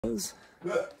It's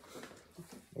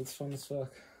fun as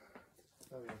fuck.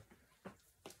 Oh, yeah.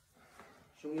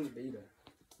 Show me the beta.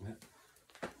 Yeah.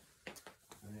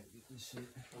 Alright, get this shit.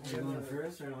 You You going going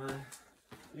first or am I?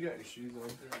 You got your shoes on.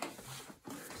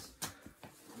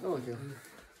 Oh, okay.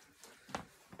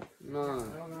 No.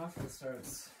 I don't know if it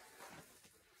starts.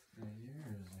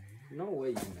 No way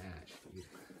you match, dude.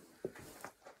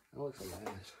 That looks like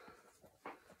ass.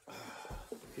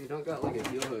 If you don't got like a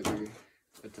heel hook or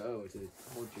a toe to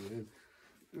hold you in,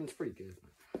 I mean, it's pretty good.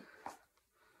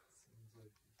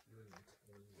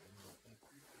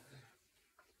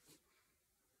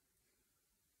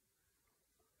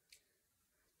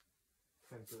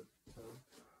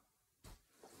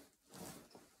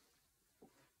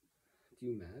 Do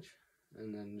you match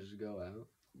and then just go out?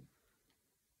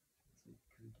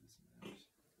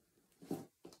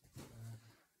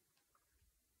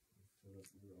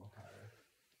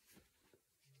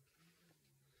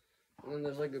 And then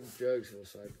there's like a drug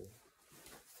cycle.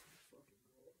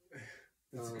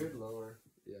 It's good lower.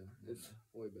 Yeah, it's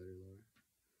way better lower.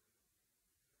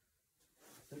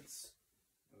 It's.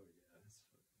 Oh yeah, it's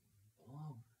fucking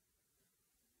bomb.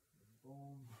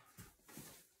 Boom.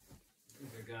 I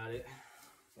think I got it.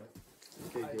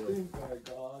 Okay, I good. think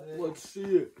I got it. Let's see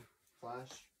it.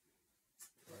 Flash.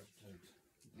 Flash attempt.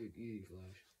 Dude, easy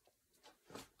flash.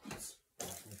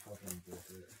 Watch me fucking get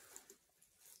it.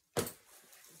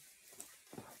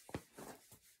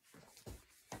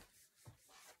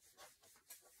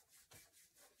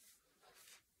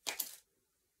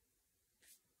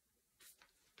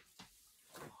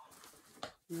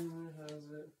 Where has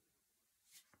it?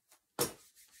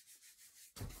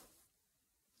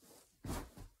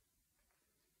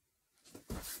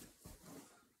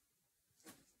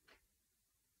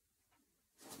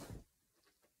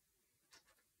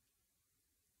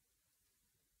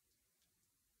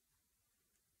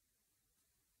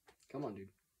 Come on, dude.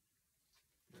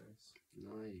 Nice.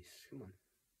 Nice. Come on.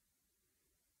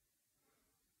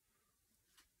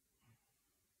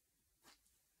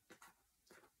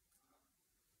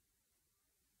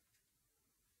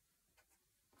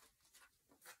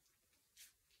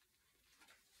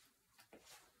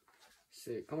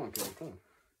 Sick. Come on, kid. Come on.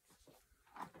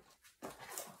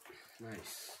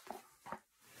 Nice.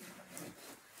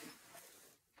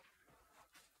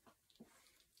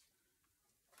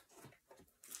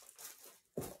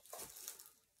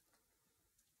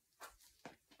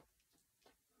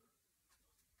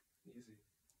 Easy.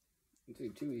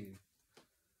 Dude, too easy.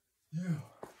 Yeah.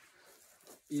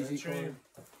 Easy train.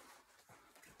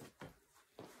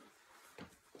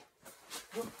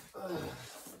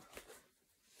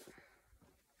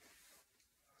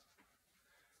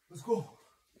 Let's go.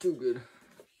 Too good.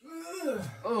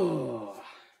 Oh.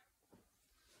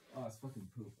 Oh, it's fucking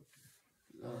poop.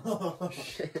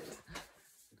 Shit.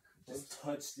 Just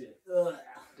touched it.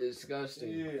 Disgusting.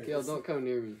 Yeah, Kale, don't come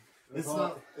near me. It's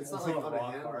not like on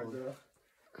a handhold.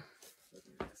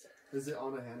 Is it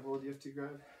on a handhold you have to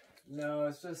grab? No,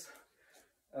 it's just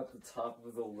at the top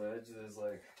of the ledge. There's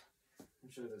like, I'm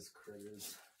sure there's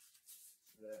critters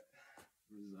that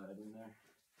reside in there.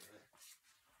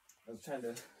 I was trying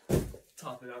to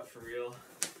top it out for real.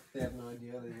 They have no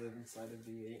idea they live inside a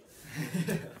V8.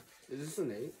 Is this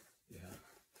an 8? Yeah.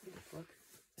 What the fuck?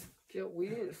 Kale, we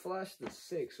didn't flash the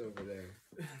 6 over there.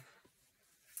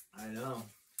 I know.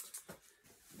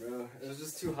 Bro, it was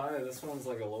just too high. This one's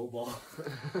like a low ball.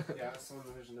 Yeah, so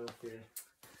there's no fear.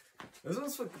 This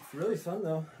one's really fun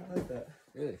though. I like that.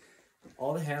 Really?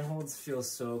 All the handholds feel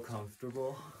so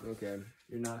comfortable. Okay.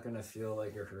 You're not gonna feel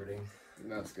like you're hurting.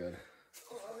 That's good.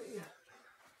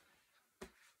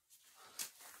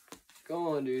 Come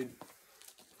on, dude.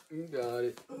 You got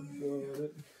it. You got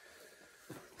it.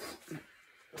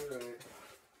 Alright.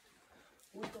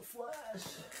 With the flash.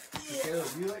 Caleb,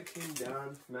 you like came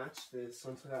down, matched this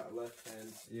onto that left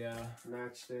hand, Yeah.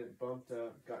 matched it, bumped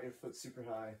up, got your foot super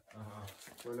high,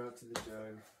 went out to the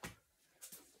jug.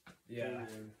 Yeah. came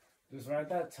in. Just ride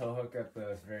that toe hook at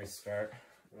the very start.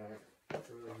 Right. That's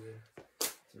really good.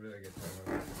 It's a really good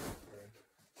toe hook.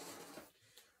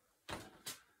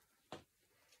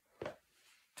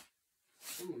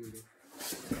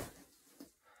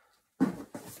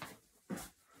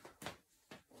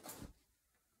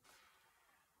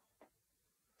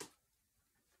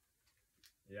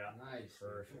 Yeah. Nice.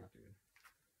 Perfect, dude.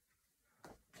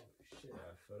 Oh, shit.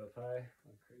 Yeah, foot up high.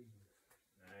 Oh, crazy.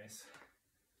 Nice.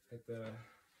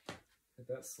 Hit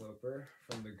that sloper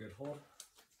from the good hold.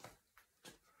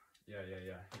 Yeah. Hit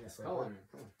the Come sloper. on.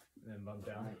 Come on. And then bump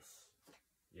down. Nice.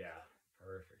 Yeah.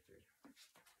 Perfect, dude.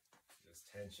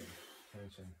 Just tension.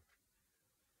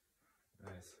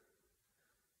 Nice.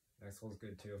 Next hole's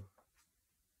good too.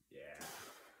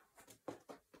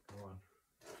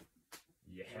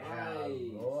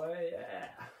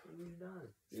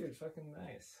 fucking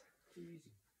nice. Too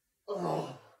easy. Oh.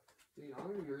 Dude,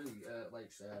 I'm really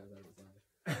like sad about this.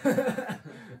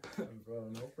 Bro,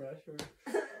 no pressure.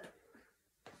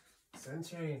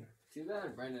 Sunshine. Too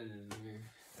bad Brendan isn't here.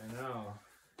 I know.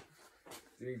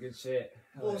 Dude, good shit.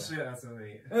 Bullshit, that's a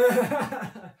mate.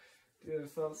 Dude, it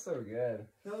felt so good.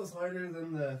 That was harder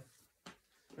than the.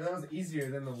 Or that was easier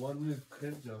than the one move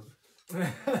cliff jump.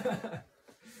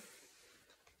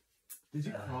 Did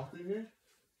you crawl through here?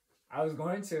 I was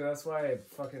going to, that's why I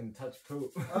fucking touched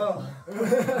poop. Oh.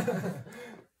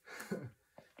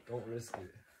 Don't risk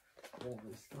it. Don't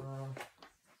risk it.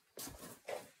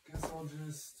 Guess I'll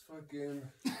just fucking.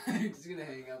 You're just gonna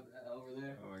hang out over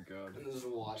there Oh my god. and just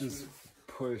watch Just me.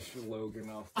 push Logan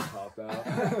off the top out.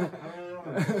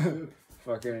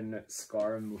 Fucking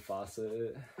Scar and Mufasa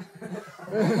it.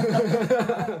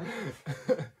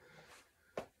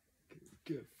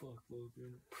 Get fucked,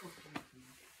 Logan.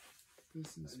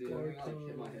 This is Dude, I'm gonna like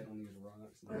hit my head on these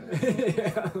rocks.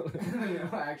 Yeah.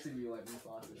 I actually be like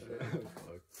Mufasa shit.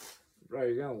 Bro,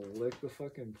 you're gonna lick the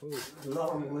fucking poop.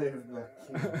 Long live the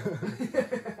king.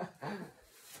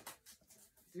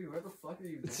 Dude, where the fuck are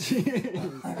you?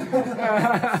 Jeez.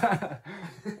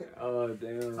 Oh,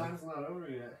 damn. Time's not over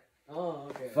yet. Oh,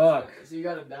 okay. Fuck. So you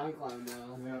got a down climb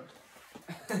now. Yeah.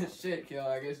 Shit, kill.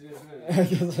 I guess you just I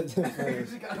guess I did you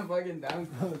first. just got a fucking down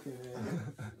climb. Okay,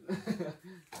 man.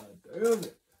 God damn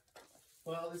it.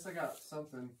 Well, at least I got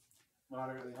something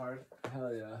moderately hard.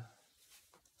 Hell yeah.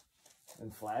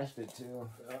 And flashed it too.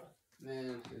 Yeah.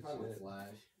 Man, Good probably shit.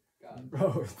 flash. God.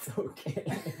 Bro, it's okay.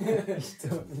 You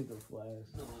still need the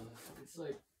flash. No, it's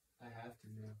like I have to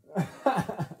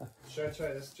now. Should I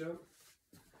try this jump?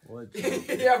 What?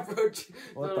 Yeah, bro.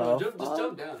 What no, the jump, just fuck?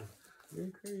 jump down. You're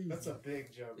crazy. That's a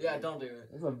big jump. Yeah, dude. don't do it.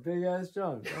 That's a big ass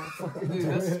jump. Don't fucking Dude, do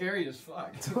that's it. scary as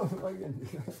fuck. Don't fucking do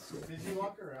that shit. Did you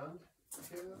walk around?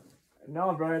 Caleb?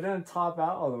 No, bro, I didn't top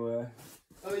out all the way.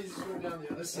 Oh, you just went down the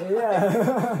other side.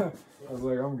 Yeah. I was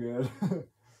like, I'm good.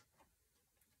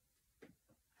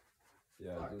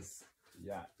 Yeah, Fuck. just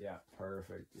yeah,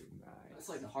 perfect, dude. Nice. That's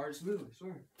like the hardest move, I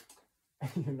swear.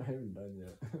 You're not even done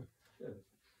yet. Shit.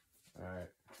 Alright.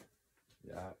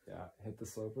 Yeah. Hit the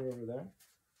sloper over there.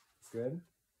 It's good.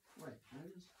 Wait, can I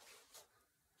just...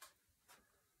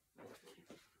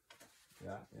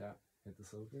 Yeah. Hit the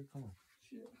sloper. Come on.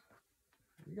 Shit.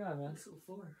 You got it, man. That's so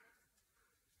far.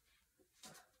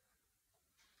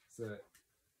 So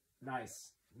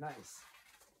nice.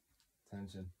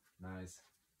 Tension. Nice.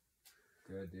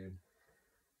 Good, dude.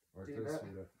 Work Dude, those that-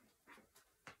 feet up.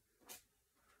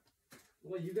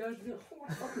 What you guys do? Oh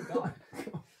my fucking god.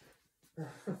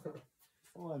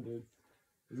 Come on, dude.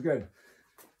 It's good.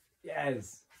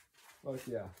 Yes. Fuck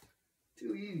yeah.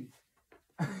 Too easy.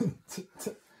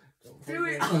 Don't Too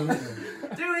easy.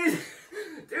 forget- Too easy.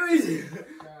 Too easy.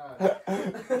 God. I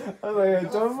was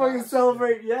like, don't fucking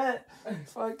celebrate yet.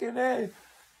 Fucking A.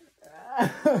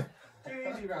 Too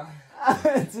easy, bro.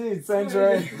 Dude,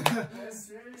 Sunshine. That's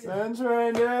serious.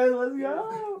 Sunshine, dude. Let's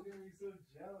go. You're so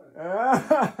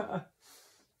jealous.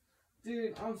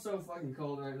 Dude, I'm so fucking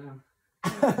cold right now.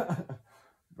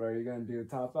 Bro, you gonna do a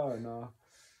top out or no?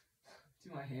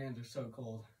 Dude, my hands are so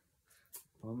cold.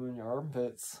 Put them in your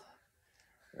armpits.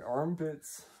 Your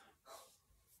armpits.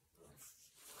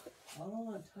 I don't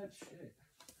want to touch shit.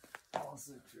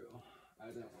 Also true. I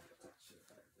don't want to touch shit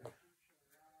right there.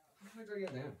 How should I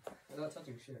get down without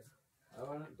touching shit? I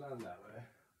want it done that way.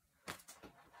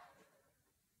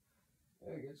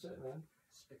 Yeah, good shit, man.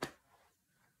 Sick.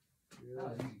 Good That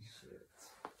was easy. shit.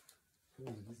 That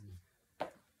was easy.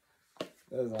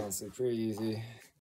 That was honestly pretty easy.